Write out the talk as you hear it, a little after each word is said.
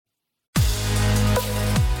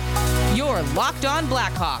are Locked On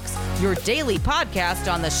Blackhawks, your daily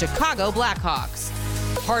podcast on the Chicago Blackhawks.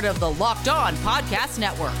 Part of the Locked On Podcast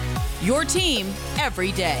Network, your team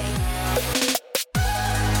every day.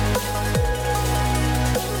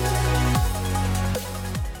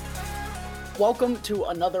 Welcome to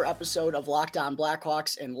another episode of Locked On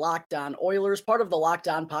Blackhawks and Locked On Oilers, part of the Locked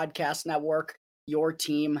On Podcast Network, your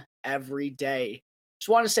team every day. Just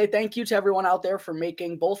want to say thank you to everyone out there for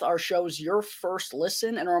making both our shows your first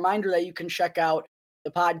listen, and a reminder that you can check out the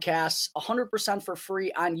podcasts 100% for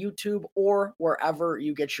free on YouTube or wherever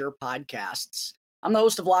you get your podcasts. I'm the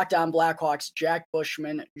host of Locked On Blackhawks, Jack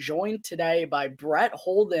Bushman, joined today by Brett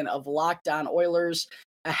Holden of Locked On Oilers,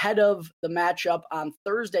 ahead of the matchup on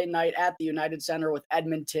Thursday night at the United Center with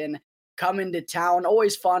Edmonton coming to town.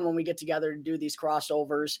 Always fun when we get together to do these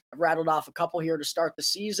crossovers. I've rattled off a couple here to start the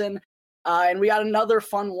season. And we got another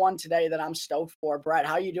fun one today that I'm stoked for. Brett,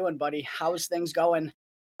 how you doing, buddy? How's things going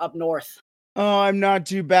up north? Oh, I'm not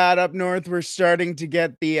too bad up north. We're starting to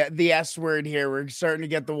get the S word here. We're starting to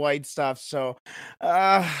get the white stuff. So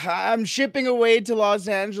I'm shipping away to Los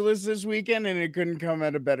Angeles this weekend, and it couldn't come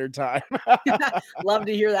at a better time. Love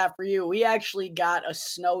to hear that for you. We actually got a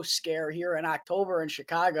snow scare here in October in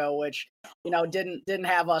Chicago, which, didn't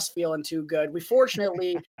have us feeling too good.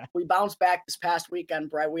 We bounced back this past weekend,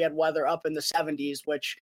 Brett. We had weather up in the 70s,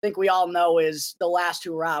 which I think we all know is the last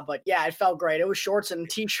hurrah, but yeah, it felt great. It was shorts and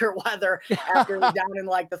t-shirt weather after it was down in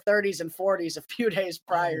like the 30s and 40s a few days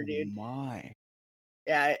prior, dude. My.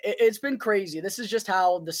 Yeah, it's been crazy. This is just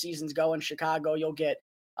how the seasons go in Chicago. You'll get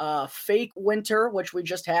fake winter, which we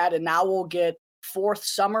just had, and now we'll get fourth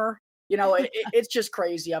summer. It's just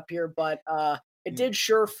crazy up here, but it did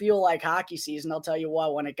sure feel like hockey season. I'll tell you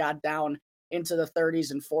what, when it got down into the 30s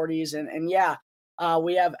and 40s, and yeah,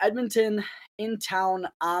 we have Edmonton in town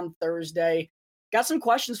on Thursday. Got some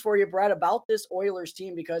questions for you, Brett, about this Oilers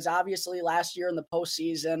team, because obviously last year in the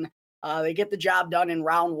postseason, they get the job done in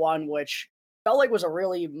round one, which felt like was a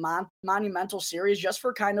really monumental series just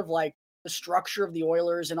for kind of like the structure of the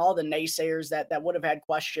Oilers and all the naysayers that would have had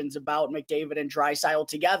questions about McDavid and Draisaitl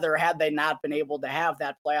together had they not been able to have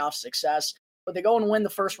that playoff success. But they go and win the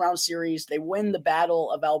first round series. They win the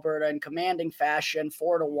Battle of Alberta in commanding fashion,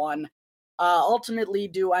 4-1. Ultimately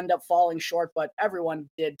do end up falling short, but everyone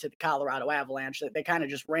did to the Colorado Avalanche. They kind of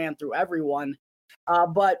just ran through everyone.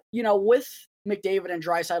 But with McDavid and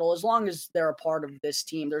Draisaitl, as long as they're a part of this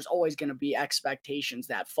team, there's always going to be expectations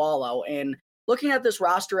that follow. And looking at this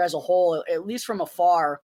roster as a whole, at least from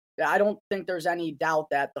afar, I don't think there's any doubt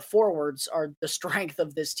that the forwards are the strength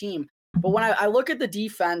of this team. But when I look at the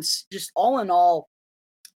defense, just all in all,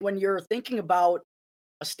 when you're thinking about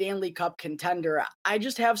a Stanley Cup contender, I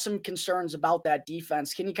just have some concerns about that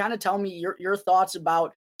defense. Can you kind of tell me your thoughts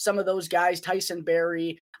about some of those guys? Tyson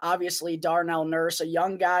Barrie, obviously Darnell Nurse, a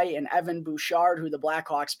young guy, and Evan Bouchard, who the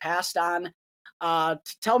Blackhawks passed on.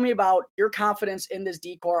 Tell me about your confidence in this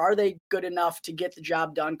decor. Are they good enough to get the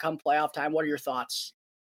job done come playoff time? What are your thoughts?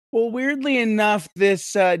 Well, weirdly enough,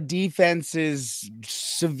 this defense is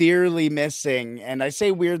severely missing, and I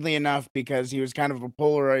say weirdly enough because he was kind of a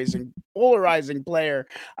polarizing player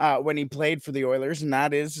when he played for the Oilers, and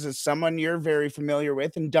that is someone you're very familiar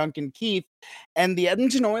with, and Duncan Keith. And the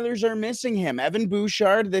Edmonton Oilers are missing him. Evan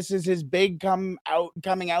Bouchard, this is his big coming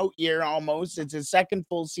out year almost. It's his second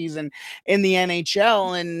full season in the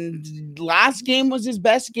NHL, and last game was his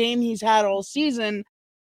best game he's had all season.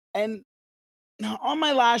 And on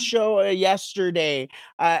my last show yesterday,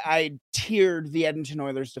 I tiered the Edmonton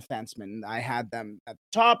Oilers defensemen. I had them at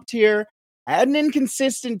the top tier, I had an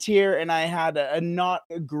inconsistent tier, and I had a not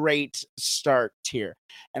a great start tier.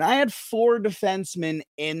 And I had 4 defensemen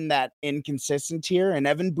in that inconsistent tier, and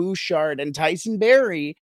Evan Bouchard and Tyson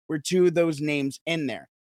Barrie were 2 of those names in there.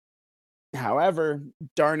 However,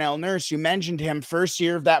 Darnell Nurse, you mentioned him, first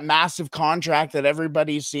year of that massive contract that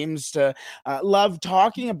everybody seems to love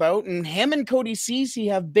talking about. And him and Cody Ceci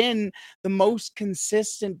have been the most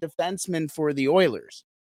consistent defensemen for the Oilers.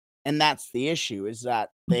 And that's the issue, is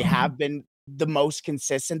that they have been the most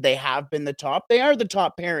consistent. They have been the top. They are the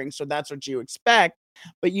top pairing, so that's what you expect.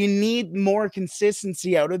 But you need more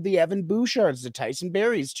consistency out of the Evan Bouchards, the Tyson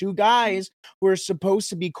Barries, 2 guys who are supposed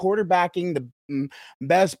to be quarterbacking the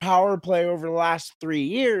best power play over the last 3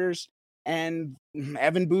 years, and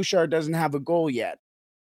Evan Bouchard doesn't have a goal yet.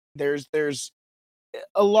 There's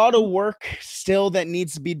a lot of work still that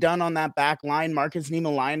needs to be done on that back line. Marcus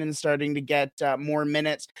Niemelainen starting to get more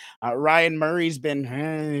minutes. Ryan Murray's been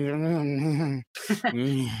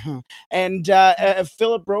and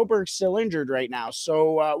Philip Broberg's still injured right now.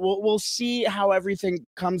 So we'll see how everything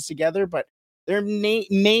comes together, but there may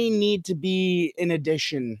need to be an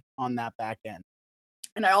addition on that back end.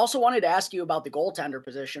 And I also wanted to ask you about the goaltender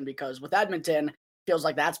position, because with Edmonton, feels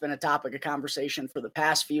like that's been a topic of conversation for the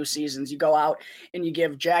past few seasons. You go out and you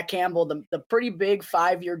give Jack Campbell the pretty big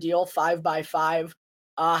 5-year deal, 5x5.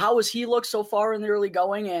 How has he looked so far in the early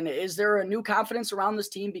going? And is there a new confidence around this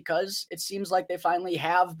team because it seems like they finally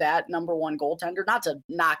have that number one goaltender? Not to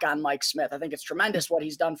knock on Mike Smith. I think it's tremendous what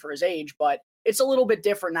he's done for his age, but it's a little bit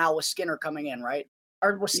different now with Skinner coming in, right?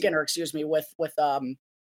 Or with Skinner, excuse me, with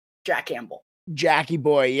Jack Campbell. Jackie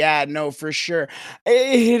boy, yeah, no, for sure.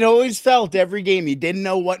 It always felt every game you didn't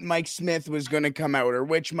know what Mike Smith was going to come out, or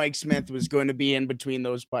which Mike Smith was going to be in between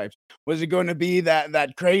those pipes. Was it going to be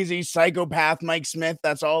that crazy psychopath Mike Smith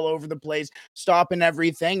that's all over the place, stopping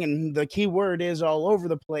everything, and the key word is all over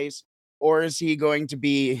the place, or is he going to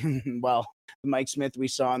be, well, the Mike Smith we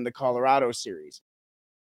saw in the Colorado series?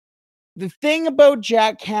 The thing about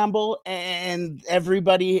Jack Campbell, and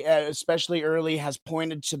everybody, especially early, has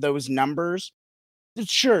pointed to those numbers.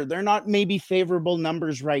 Sure, they're not maybe favorable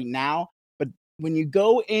numbers right now, but when you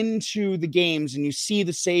go into the games and you see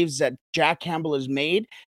the saves that Jack Campbell has made,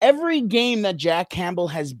 every game that Jack Campbell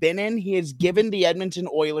has been in, he has given the Edmonton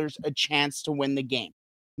Oilers a chance to win the game.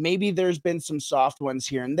 Maybe there's been some soft ones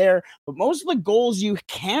here and there, but most of the goals you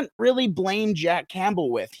can't really blame Jack Campbell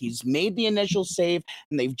with. He's made the initial save,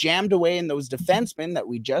 and they've jammed away, and those defensemen that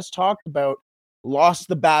we just talked about lost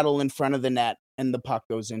the battle in front of the net, and the puck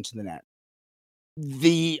goes into the net.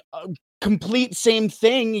 The complete same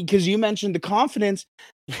thing, because you mentioned the confidence.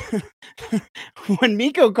 When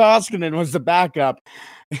Mikko Koskinen was the backup,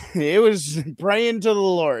 it was praying to the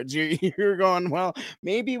Lords. You're going, well,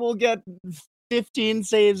 maybe we'll get 15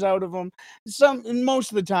 saves out of him.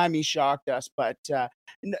 Most of the time he shocked us, but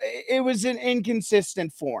it was an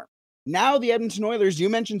inconsistent form. Now the Edmonton Oilers, you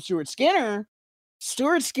mentioned Stuart Skinner.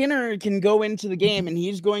 Stuart Skinner can go into the game, and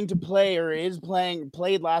he's going to play, or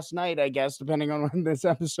played last night, I guess, depending on when this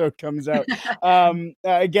episode comes out,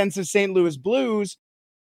 against the St. Louis Blues.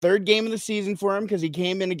 Third game of the season for him, because he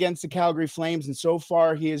came in against the Calgary Flames, and so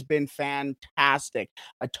far he has been fantastic.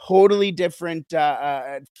 A totally different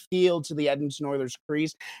feel to the Edmonton Oilers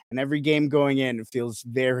crease, and every game going in, it feels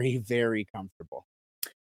very, very comfortable.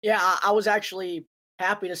 Yeah, I was actually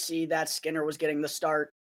happy to see that Skinner was getting the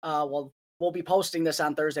start. Well, we'll be posting this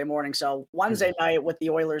on Thursday morning, so Wednesday night with the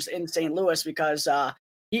Oilers in St. Louis, because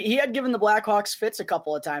he had given the Blackhawks fits a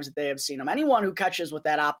couple of times that they have seen him. Anyone who catches with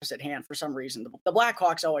that opposite hand, for some reason, the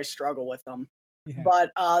Blackhawks always struggle with them. Yeah.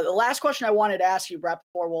 But the last question I wanted to ask you, Brett,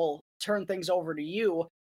 before we'll turn things over to you,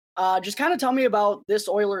 just kind of tell me about this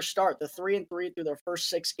Oilers start, the 3-3 through their first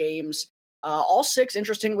 6 games. All 6,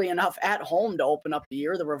 interestingly enough, at home to open up the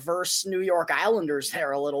year. The reverse New York Islanders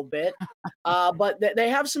there a little bit. But they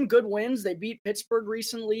have some good wins. They beat Pittsburgh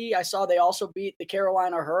recently. I saw they also beat the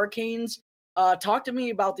Carolina Hurricanes. Talk to me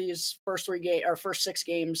about these first 6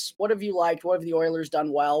 games. What have you liked? What have the Oilers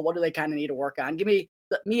done well? What do they kind of need to work on? Give me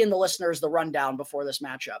and the listeners the rundown before this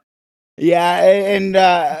matchup. Yeah, and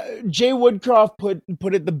Jay Woodcroft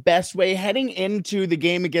put it the best way. Heading into the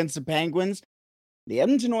game against the Penguins, the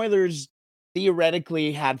Edmonton Oilers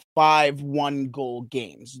theoretically had 5 one-goal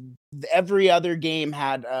games. Every other game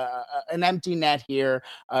had an empty net here,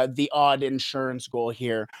 the odd insurance goal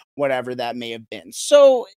here, whatever that may have been.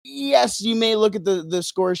 So, yes, you may look at the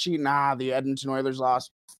score sheet, the Edmonton Oilers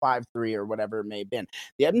lost 5-3 or whatever it may have been.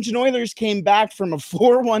 The Edmonton Oilers came back from a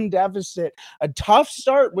 4-1 deficit, a tough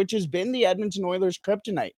start, which has been the Edmonton Oilers'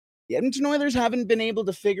 kryptonite. The Edmonton Oilers haven't been able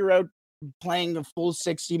to figure out playing a full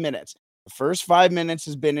 60 minutes. The first 5 minutes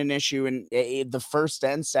has been an issue in the first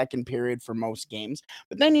and second period for most games.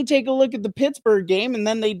 But then you take a look at the Pittsburgh game, and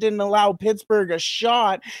then they didn't allow Pittsburgh a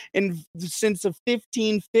shot since the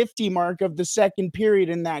 15:50 mark of the second period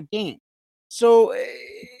in that game. So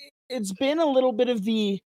it's been a little bit of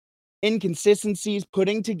the inconsistencies,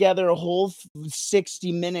 putting together a whole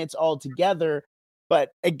 60 minutes altogether.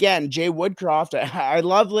 But again, Jay Woodcroft, I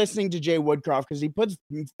love listening to Jay Woodcroft because he puts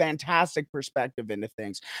fantastic perspective into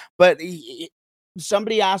things. But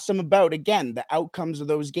somebody asked him about, again, the outcomes of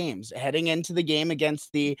those games. Heading into the game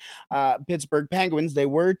against the Pittsburgh Penguins, they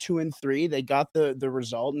were 2-3. They got the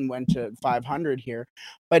result and went to 500 here.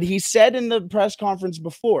 But he said in the press conference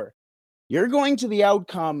before, you're going to the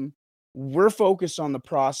outcome. We're focused on the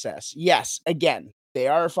process. Yes, again, they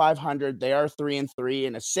are 500. They are 3-3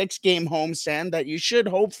 in a 6-game homestand that you should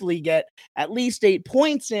hopefully get at least 8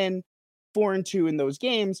 points in, 4-2 in those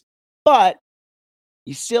games. But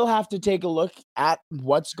you still have to take a look at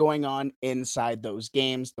what's going on inside those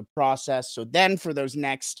games, the process. So then for those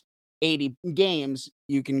next 80 games,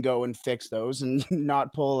 you can go and fix those and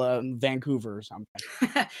not pull a Vancouver or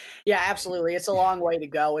something. Yeah, absolutely. It's a long way to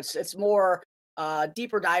go. It's more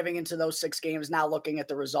deeper diving into those 6 games, now looking at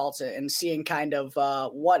the results and seeing kind of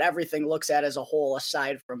what everything looks at as a whole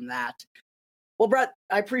aside from that. Well, Brett,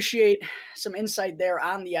 I appreciate some insight there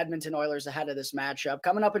on the Edmonton Oilers ahead of this matchup.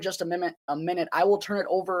 Coming up in just a minute, I will turn it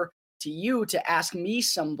over to you to ask me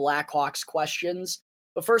some Blackhawks questions.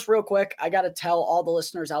 But first, real quick, I got to tell all the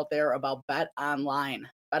listeners out there about Bet Online.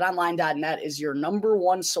 BetOnline.net is your number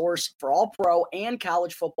one source for all pro and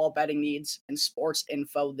college football betting needs and sports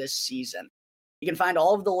info this season. You can find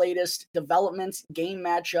all of the latest developments, game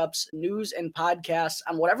matchups, news, and podcasts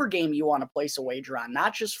on whatever game you want to place a wager on,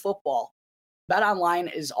 not just football.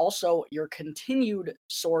 BetOnline is also your continued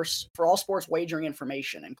source for all sports wagering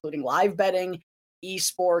information, including live betting,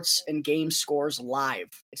 esports, and game scores live.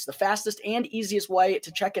 It's the fastest and easiest way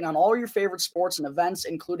to check in on all your favorite sports and events,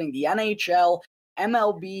 including the NHL,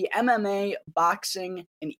 MLB, MMA, boxing,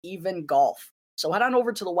 and even golf. So head on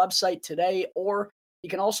over to the website today, or you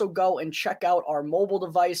can also go and check out our mobile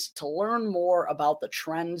device to learn more about the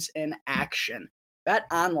trends in action. Bet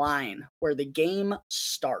Online, where the game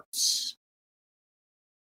starts.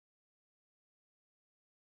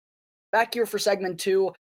 Back here for segment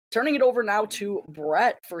 2, turning it over now to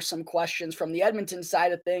Brett for some questions from the Edmonton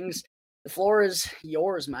side of things. The floor is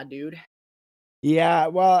yours, my dude. Yeah,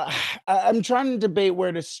 well, I'm trying to debate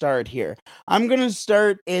where to start here. I'm gonna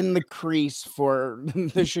start in the crease for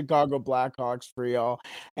the Chicago Blackhawks for y'all,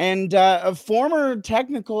 and a former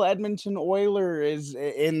technical Edmonton Oiler is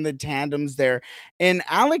in the tandems there. And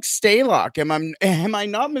Alex Stalock, am I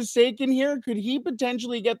not mistaken here? Could he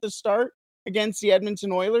potentially get the start against the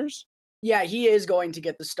Edmonton Oilers? Yeah, he is going to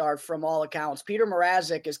get the start from all accounts. Peter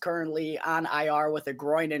Mrazek is currently on IR with a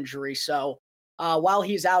groin injury, so while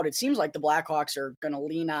he's out, it seems like the Blackhawks are going to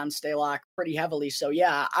lean on Stalock pretty heavily. So,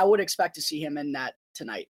 yeah, I would expect to see him in that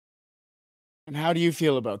tonight. And how do you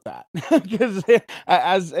feel about that? Because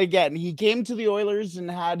as again, he came to the Oilers and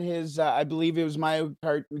had his, I believe it was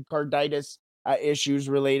myocarditis issues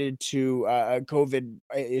related to a COVID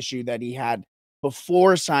issue that he had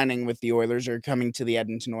before signing with the Oilers or coming to the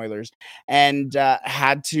Edmonton Oilers, and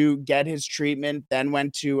had to get his treatment. Then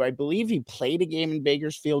went to, I believe he played a game in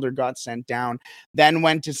Bakersfield or got sent down. Then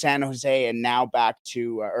went to San Jose, and now back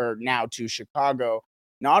to, or now to Chicago.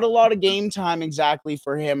 Not a lot of game time exactly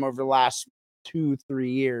for him over the last 2-3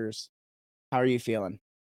 years. How are you feeling?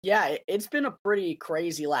 Yeah, it's been a pretty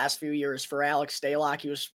crazy last few years for Alex Stalock. He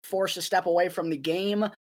was forced to step away from the game,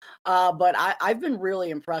 but I've been really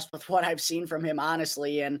impressed with what I've seen from him,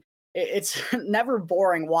 honestly, and it's never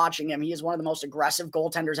boring watching him. He is one of the most aggressive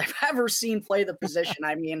goaltenders I've ever seen play the position.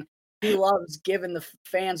 I mean, he loves giving the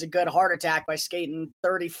fans a good heart attack by skating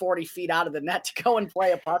 30, 40 feet out of the net to go and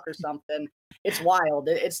play a puck or something. It's wild.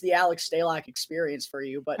 It's the Alex Stalock experience for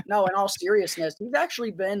you. But no, in all seriousness, he's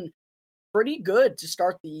actually been pretty good to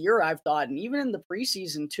start the year, I've thought, and even in the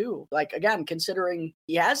preseason too. Like, again, considering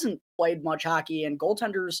he hasn't played much hockey, and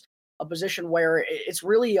goaltender's a position where it's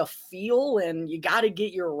really a feel and you got to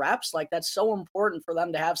get your reps. Like, that's so important for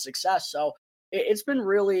them to have success. So it's been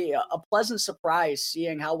really a pleasant surprise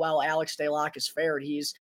seeing how well Alex Stalock has fared.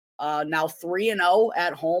 He's now 3-0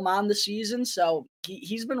 at home on the season, so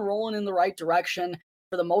he's been rolling in the right direction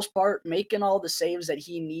for the most part, making all the saves that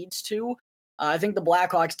he needs to. I think the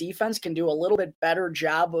Blackhawks defense can do a little bit better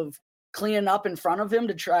job of cleaning up in front of him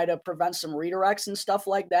to try to prevent some redirects and stuff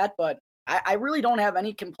like that. But I really don't have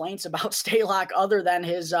any complaints about Stalock other than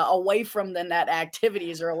his away from the net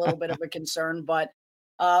activities are a little bit of a concern. But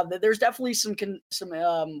there's definitely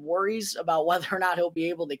some worries about whether or not he'll be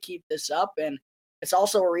able to keep this up. And it's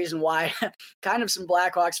also a reason why kind of some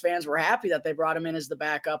Blackhawks fans were happy that they brought him in as the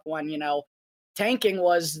backup when, tanking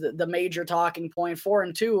was the major talking point.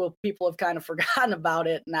 4-2, people have kind of forgotten about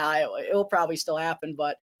it. Now it'll probably still happen,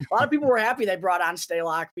 but a lot of people were happy they brought on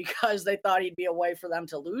Stalock because they thought he'd be a way for them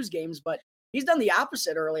to lose games. But he's done the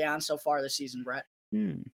opposite early on so far this season, Brett.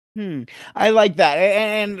 I like that,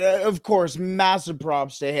 and of course, massive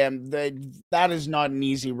props to him. That is not an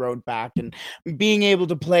easy road back, and being able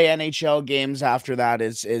to play NHL games after that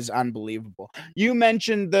is unbelievable. You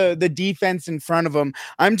mentioned the defense in front of him.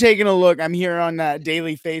 I'm taking a look. I'm here on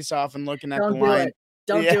Daily Faceoff and looking at the line.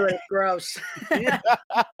 Don't do it. Gross.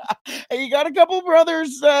 You got a couple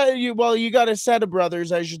brothers. You got a set of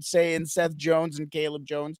brothers, I should say, in Seth Jones and Caleb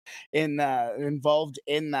Jones involved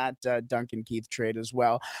in that Duncan Keith trade as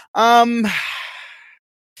well. All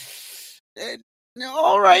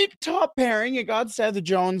right, top pairing. You got Seth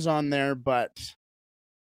Jones on there, but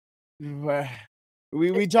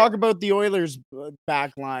we talk about the Oilers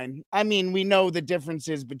back line. I mean, we know the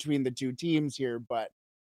differences between the two teams here, but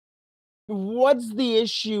what's the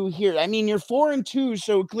issue here? I mean, you're 4-2,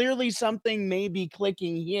 so clearly something may be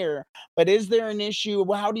clicking here. But is there an issue?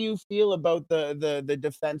 How do you feel about the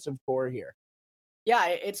defensive core here? Yeah,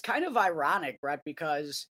 it's kind of ironic, Brett,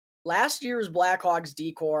 because last year's Blackhawks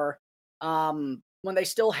decor, when they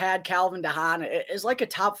still had Calvin DeHaan, is like a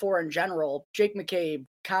top four in general. Jake McCabe,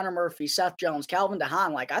 Connor Murphy, Seth Jones, Calvin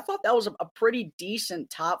DeHaan. Like, I thought that was a pretty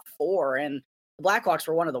decent top four. And the Blackhawks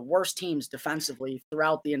were one of the worst teams defensively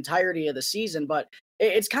throughout the entirety of the season. But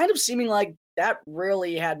it's kind of seeming like that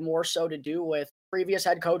really had more so to do with previous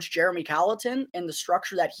head coach Jeremy Colleton and the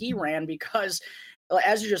structure that he ran, because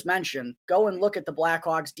as you just mentioned, go and look at the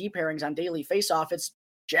Blackhawks D pairings on daily faceoff. It's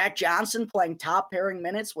Jack Johnson playing top pairing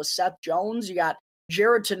minutes with Seth Jones. You got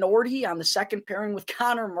Jared Tenorti on the second pairing with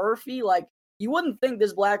Connor Murphy. Like, you wouldn't think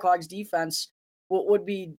this Blackhawks defense would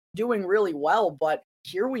be doing really well, but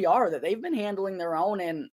here we are, that they've been handling their own.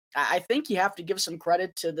 And I think you have to give some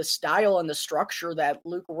credit to the style and the structure that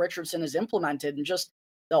Luke Richardson has implemented, and just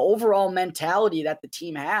the overall mentality that the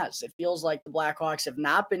team has. It feels like the Blackhawks have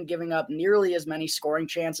not been giving up nearly as many scoring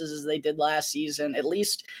chances as they did last season, at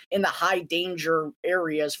least in the high danger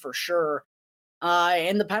areas for sure.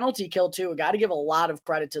 And the penalty kill, too. Got to give a lot of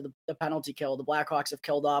credit to the penalty kill. The Blackhawks have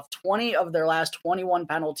killed off 20 of their last 21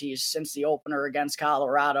 penalties since the opener against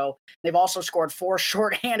Colorado. They've also scored 4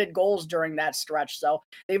 shorthanded goals during that stretch. So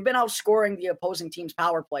they've been outscoring the opposing team's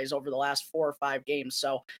power plays over the last 4 or 5 games.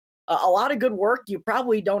 So a lot of good work. You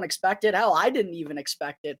probably don't expect it. Hell, I didn't even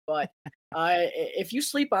expect it. But if you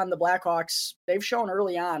sleep on the Blackhawks, they've shown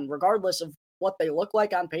early on, regardless of what they look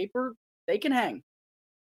like on paper, they can hang.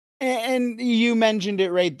 And you mentioned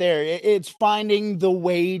it right there. It's finding the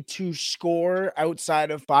way to score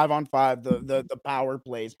outside of 5-on-5, the power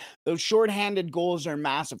plays. Those shorthanded goals are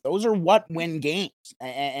massive. Those are what win games.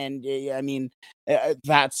 And I mean,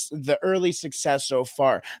 that's the early success so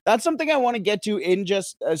far. That's something I want to get to in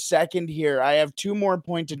just a second here. I have 2 more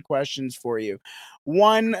pointed questions for you.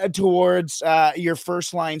 One towards your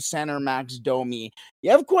first line center, Max Domi.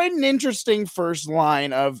 You have quite an interesting first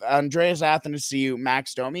line of Andreas Athanasiou,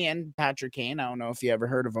 Max Domi, and Patrick Kane. I don't know if you ever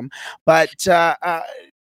heard of him, but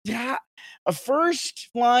yeah, a first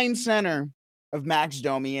line center of Max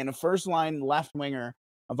Domi and a first line left winger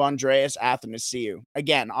of Andreas Athanasiou.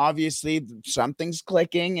 Again, obviously something's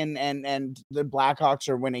clicking, and the Blackhawks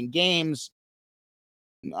are winning games.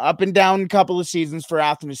 Up and down a couple of seasons for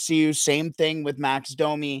Athanasiou. Same thing with Max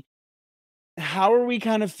Domi. How are we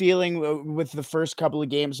kind of feeling with the first couple of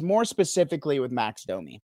games, more specifically with Max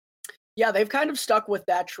Domi? Yeah, they've kind of stuck with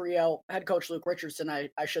that trio. Head coach Luke Richardson,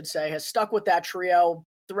 I should say, has stuck with that trio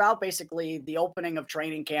throughout basically the opening of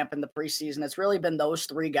training camp in the preseason. It's really been those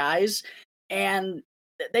 3 guys. And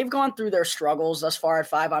they've gone through their struggles thus far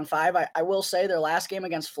at 5-on-5. I will say their last game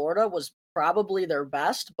against Florida was probably their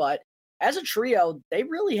best, but as a trio, they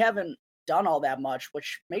really haven't done all that much,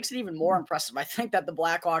 which makes it even more impressive. I think that the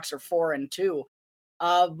Blackhawks are 4-2.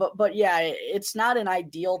 But yeah, it's not an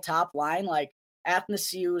ideal top line. Like,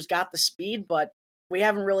 Athanasiou's got the speed, but we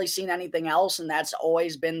haven't really seen anything else, and that's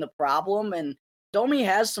always been the problem. And Domi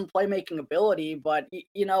has some playmaking ability, but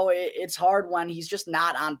it's hard when he's just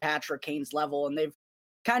not on Patrick Kane's level, and they've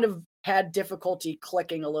kind of had difficulty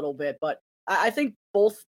clicking a little bit. But I think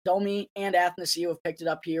both Domi and Athanasiou have picked it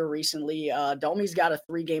up here recently. Domi's got a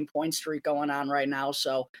 3-game point streak going on right now,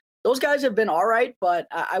 so those guys have been all right. But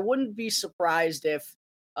I wouldn't be surprised if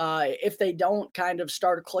they don't kind of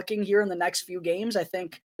start clicking here in the next few games. I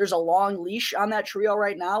think there's a long leash on that trio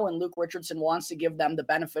right now, and Luke Richardson wants to give them the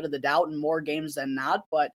benefit of the doubt in more games than not.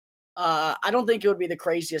 But I don't think it would be the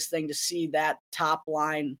craziest thing to see that top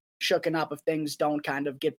line shooken up if things don't kind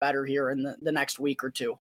of get better here in the next week or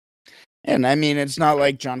 2. And I mean, it's not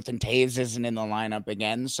like Jonathan Toews isn't in the lineup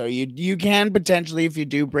again, so you can potentially, if you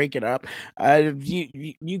do break it up,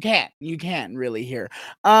 you can really here.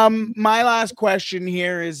 My last question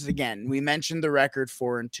here is, again, we mentioned the record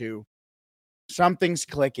 4-2. Something's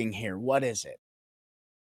clicking here. What is it?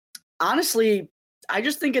 Honestly, I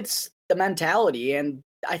just think it's the mentality, and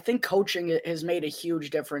I think coaching has made a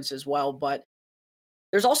huge difference as well. But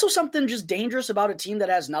there's also something just dangerous about a team that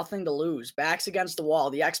has nothing to lose. Backs against the wall.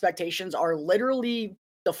 The expectations are literally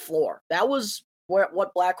the floor. That was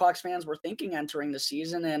what Blackhawks fans were thinking entering the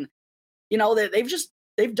season. And,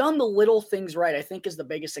 they've done the little things right, I think, is the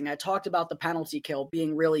biggest thing. I talked about the penalty kill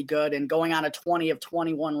being really good and going on a 20 of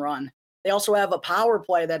 21 run. They also have a power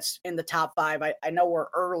play that's in the top 5. I know we're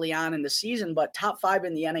early on in the season, but top 5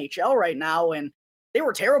 in the NHL right now. And they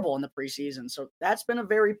were terrible in the preseason. So that's been a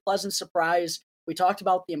very pleasant surprise. We talked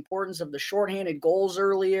about the importance of the shorthanded goals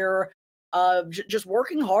earlier. just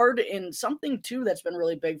working hard. And something too that's been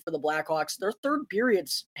really big for the Blackhawks, their third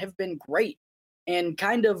periods have been great and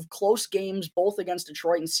kind of close games, both against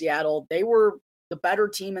Detroit and Seattle. They were the better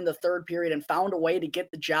team in the third period and found a way to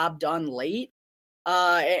get the job done late.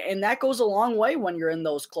 And that goes a long way when you're in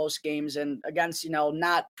those close games and against,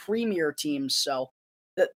 not premier teams. So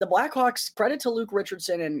the Blackhawks, credit to Luke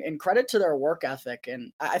Richardson and credit to their work ethic.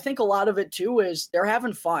 And I think a lot of it too is they're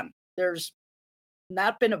having fun. There's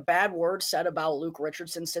not been a bad word said about Luke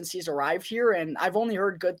Richardson since he's arrived here. And I've only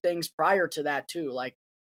heard good things prior to that too. Like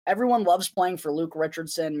everyone loves playing for Luke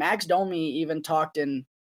Richardson. Max Domi even talked in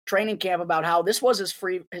training camp about how this was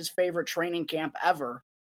his favorite training camp ever.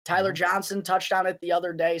 Tyler Johnson touched on it the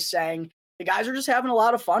other day saying the guys are just having a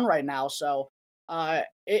lot of fun right now. So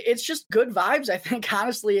it's just good vibes. I think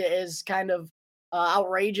honestly is kind of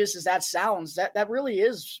outrageous as that sounds. That really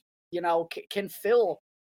is, can fill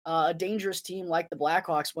a dangerous team like the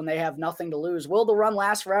Blackhawks when they have nothing to lose. Will the run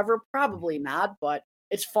last forever? Probably not, but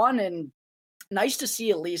it's fun and nice to see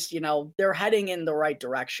at least, they're heading in the right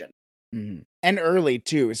direction. Mhm. And early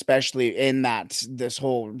too, especially in this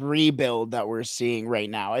whole rebuild that we're seeing right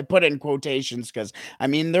now. I put in quotations because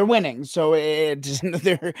they're winning, so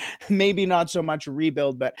they're maybe not so much a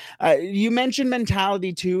rebuild. But you mentioned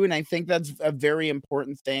mentality too, and I think that's a very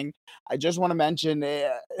important thing. I just want to mention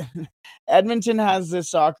Edmonton has this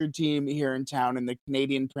soccer team here in town in the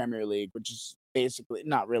Canadian Premier League, which is basically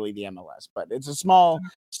not really the MLS, but it's a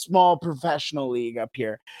small professional league up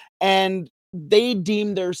here, and they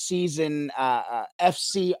deem their season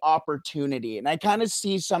FC opportunity, and I kind of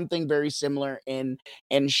see something very similar in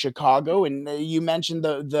Chicago. And you mentioned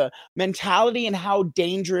the mentality and how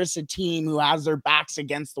dangerous a team who has their backs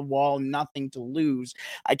against the wall, nothing to lose.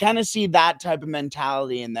 I kind of see that type of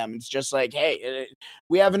mentality in them. It's just like, hey,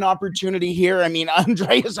 we have an opportunity here.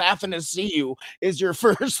 Andreas Athanasiou is your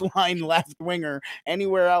first line left winger.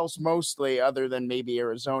 Anywhere else, mostly other than maybe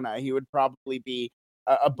Arizona, he would probably be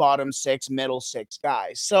a bottom six, middle six guy.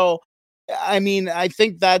 So, I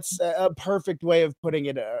think that's a perfect way of putting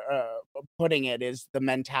it. Putting it is the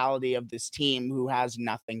mentality of this team who has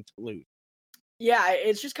nothing to lose. Yeah,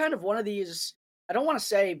 it's just kind of one of these. I don't want to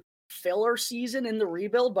say filler season in the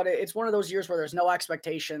rebuild, but it's one of those years where there's no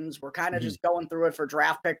expectations. We're kind of just going through it for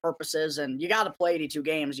draft pick purposes, and you got to play 82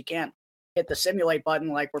 games. You can't hit the simulate button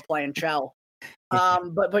like we're playing Chell.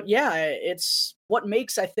 But yeah, it's what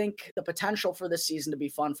makes, I think, the potential for this season to be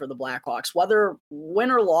fun for the Blackhawks. Whether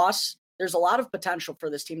win or loss, there's a lot of potential for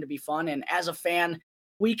this team to be fun. And as a fan,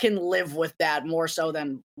 we can live with that more so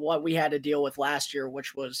than what we had to deal with last year,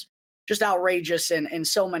 which was just outrageous in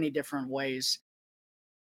so many different ways.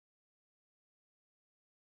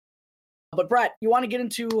 But Brett, you want to get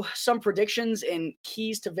into some predictions and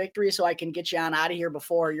keys to victory so I can get you on out of here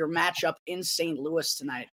before your matchup in St. Louis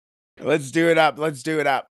tonight? Let's do it up.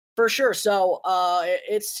 For sure. So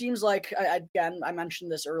it seems like, again, I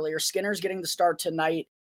mentioned this earlier, Skinner's getting the start tonight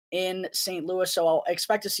in St. Louis. So I'll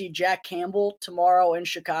expect to see Jack Campbell tomorrow in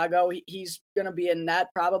Chicago. He's going to be in net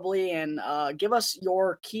probably. And give us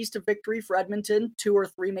your keys to victory for Edmonton, 2 or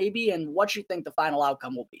 3 maybe, and what you think the final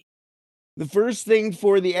outcome will be. The first thing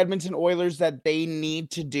for the Edmonton Oilers that they need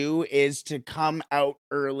to do is to come out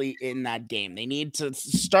early in that game. They need to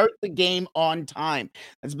start the game on time.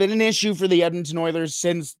 That's been an issue for the Edmonton Oilers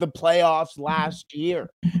since the playoffs last year.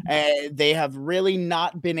 They have really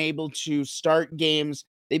not been able to start games.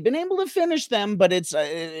 They've been able to finish them, but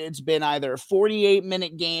it's been either a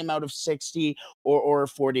 48-minute game out of 60 or a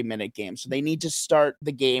 40-minute game. So they need to start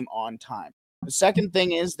the game on time. The second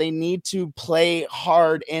thing is they need to play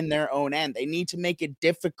hard in their own end. They need to make it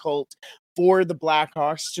difficult for the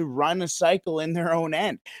Blackhawks to run a cycle in their own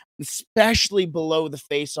end, especially below the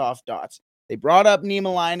face-off dots. They brought up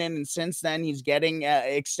Niemelainen, and since then he's getting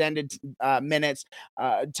extended minutes.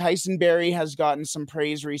 Tyson Barrie has gotten some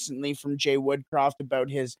praise recently from Jay Woodcroft about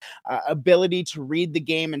his ability to read the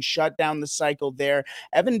game and shut down the cycle there.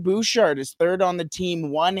 Evan Bouchard is third on the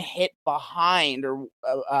team, 1 hit behind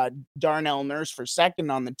Darnell Nurse for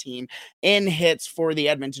second on the team in hits for the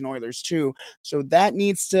Edmonton Oilers too. So that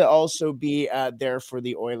needs to also be there for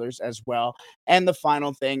the Oilers as well. And the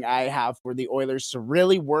final thing I have for the Oilers to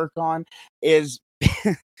really work on is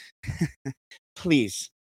please,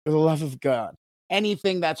 for the love of God,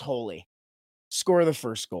 anything that's holy, score the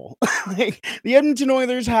first goal. The Edmonton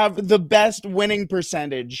Oilers have the best winning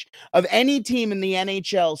percentage of any team in the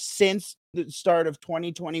NHL since the start of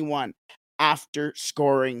 2021 after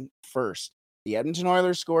scoring first. The Edmonton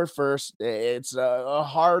Oilers score first. It's a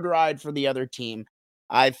hard ride for the other team.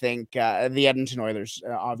 I think the Edmonton Oilers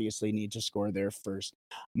obviously need to score there first.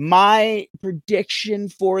 My prediction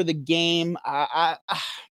for the game,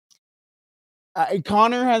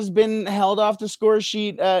 Connor has been held off the score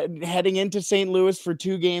sheet heading into St. Louis for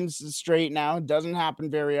 2 games straight now. It doesn't happen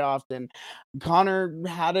very often. Connor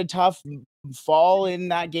had a tough fall in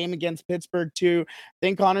that game against Pittsburgh too. I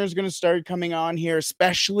think Connor's going to start coming on here,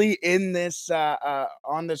 especially in this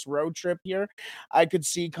on this road trip here. I could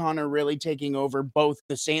see Connor really taking over both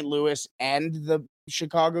the St. Louis and the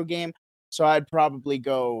Chicago game. So I'd probably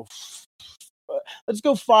go let's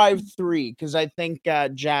go 5-3 because I think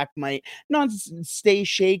Jack might not stay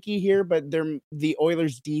shaky here, but the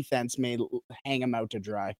Oilers defense may hang him out to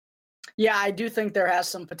dry. Yeah, I do think there has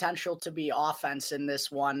some potential to be offense in this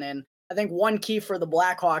one. And I think one key for the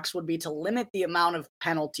Blackhawks would be to limit the amount of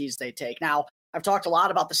penalties they take. Now, I've talked a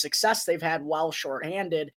lot about the success they've had while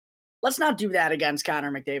shorthanded. Let's not do that against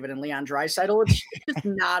Connor McDavid and Leon Draisaitl. It's just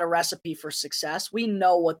not a recipe for success. We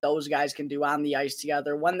know what those guys can do on the ice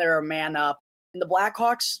together when they're a man up. And the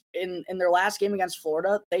Blackhawks, in their last game against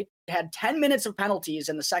Florida, they had 10 minutes of penalties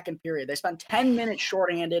in the second period. They spent 10 minutes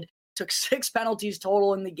shorthanded, took 6 penalties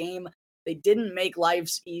total in the game. They didn't make life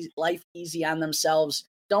easy on themselves.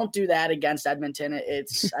 Don't do that against Edmonton.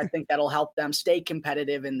 I think that'll help them stay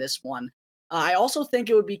competitive in this one. I also think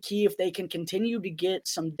it would be key if they can continue to get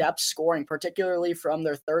some depth scoring, particularly from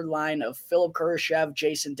their third line of Philip Kurashev,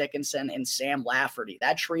 Jason Dickinson, and Sam Lafferty.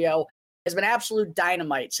 That trio has been absolute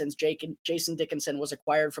dynamite since Jason Dickinson was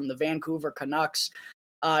acquired from the Vancouver Canucks.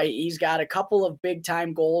 He's got a couple of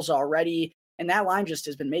big-time goals already, and that line just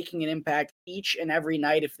has been making an impact each and every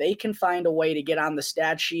night. If they can find a way to get on the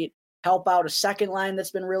stat sheet, help out a second line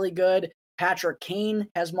that's been really good. Patrick Kane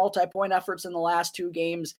has multi-point efforts in the last 2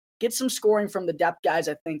 games. Get some scoring from the depth guys.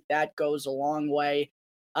 I think that goes a long way.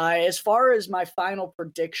 As far as my final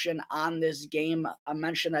prediction on this game, I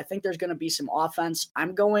mentioned I think there's going to be some offense.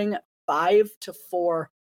 I'm going 5-4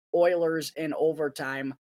 Oilers in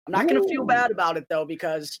overtime. I'm not going to feel bad about it, though,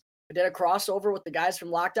 because I did a crossover with the guys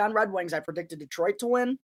from Locked On Red Wings. I predicted Detroit to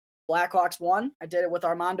win. Blackhawks won. I did it with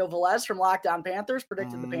Armando Velez from Locked On Panthers,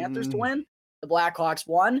 predicted the Panthers to win. The Blackhawks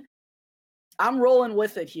won. I'm rolling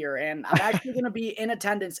with it here, and I'm actually going to be in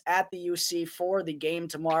attendance at the UC for the game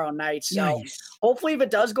tomorrow night. So hopefully if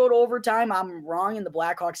it does go to overtime, I'm wrong and the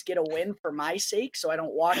Blackhawks get a win for my sake so I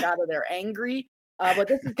don't walk out of there angry. But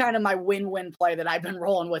this is kind of my win-win play that I've been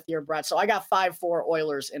rolling with here, Brett. So I got 5-4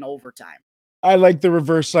 Oilers in overtime. I like the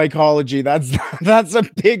reverse psychology. That's a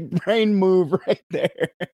big brain move right there.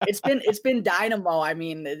 It's been dynamo. I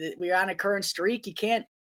mean, we're on a current streak.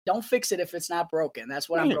 Don't fix it if it's not broken. That's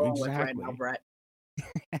what I'm going with right now, Brett.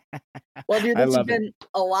 Well, dude, this has been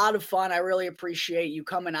a lot of fun. I really appreciate you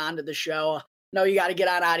coming on to the show. No, you got to get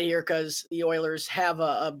out of here because the Oilers have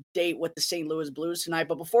a date with the St. Louis Blues tonight.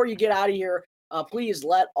 But before you get out of here, please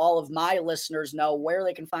let all of my listeners know where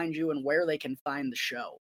they can find you and where they can find the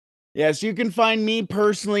show. Yes, you can find me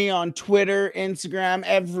personally on Twitter, Instagram,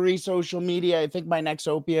 every social media. I think my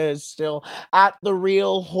Nexopia is still at the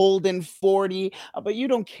real Holden 40. But you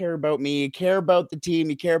don't care about me. You care about the team.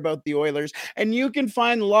 You care about the Oilers. And you can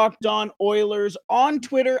find Locked On Oilers on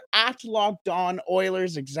Twitter at Locked On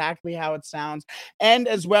Oilers, exactly how it sounds. And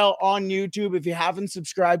as well on YouTube, if you haven't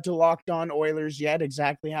subscribed to Locked On Oilers yet,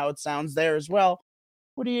 exactly how it sounds there as well.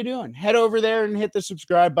 What are you doing? Head over there and hit the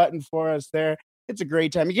subscribe button for us there. It's a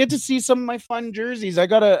great time. You get to see some of my fun jerseys. I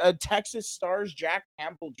got a Texas Stars Jack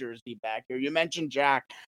Campbell jersey back here. You mentioned Jack.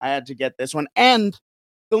 I had to get this one. And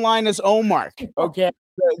the Linus Omark. Okay.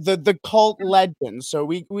 The cult legend. So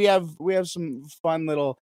we have some fun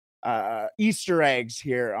little Easter eggs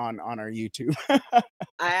here on our YouTube.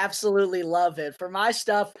 I absolutely love it. For my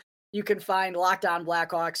stuff, you can find Locked On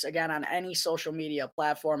Blackhawks, again, on any social media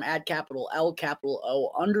platform at @L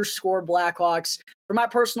 _Blackhawks. For my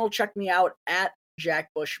personal, check me out at Jack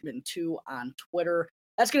Bushman 2 on Twitter.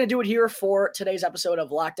 That's going to do it here for today's episode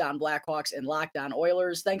of Locked On Blackhawks and Locked On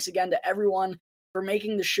Oilers. Thanks again to everyone for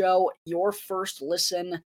making the show your first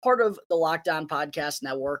listen, part of the Locked On Podcast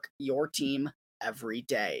Network, your team every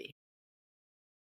day.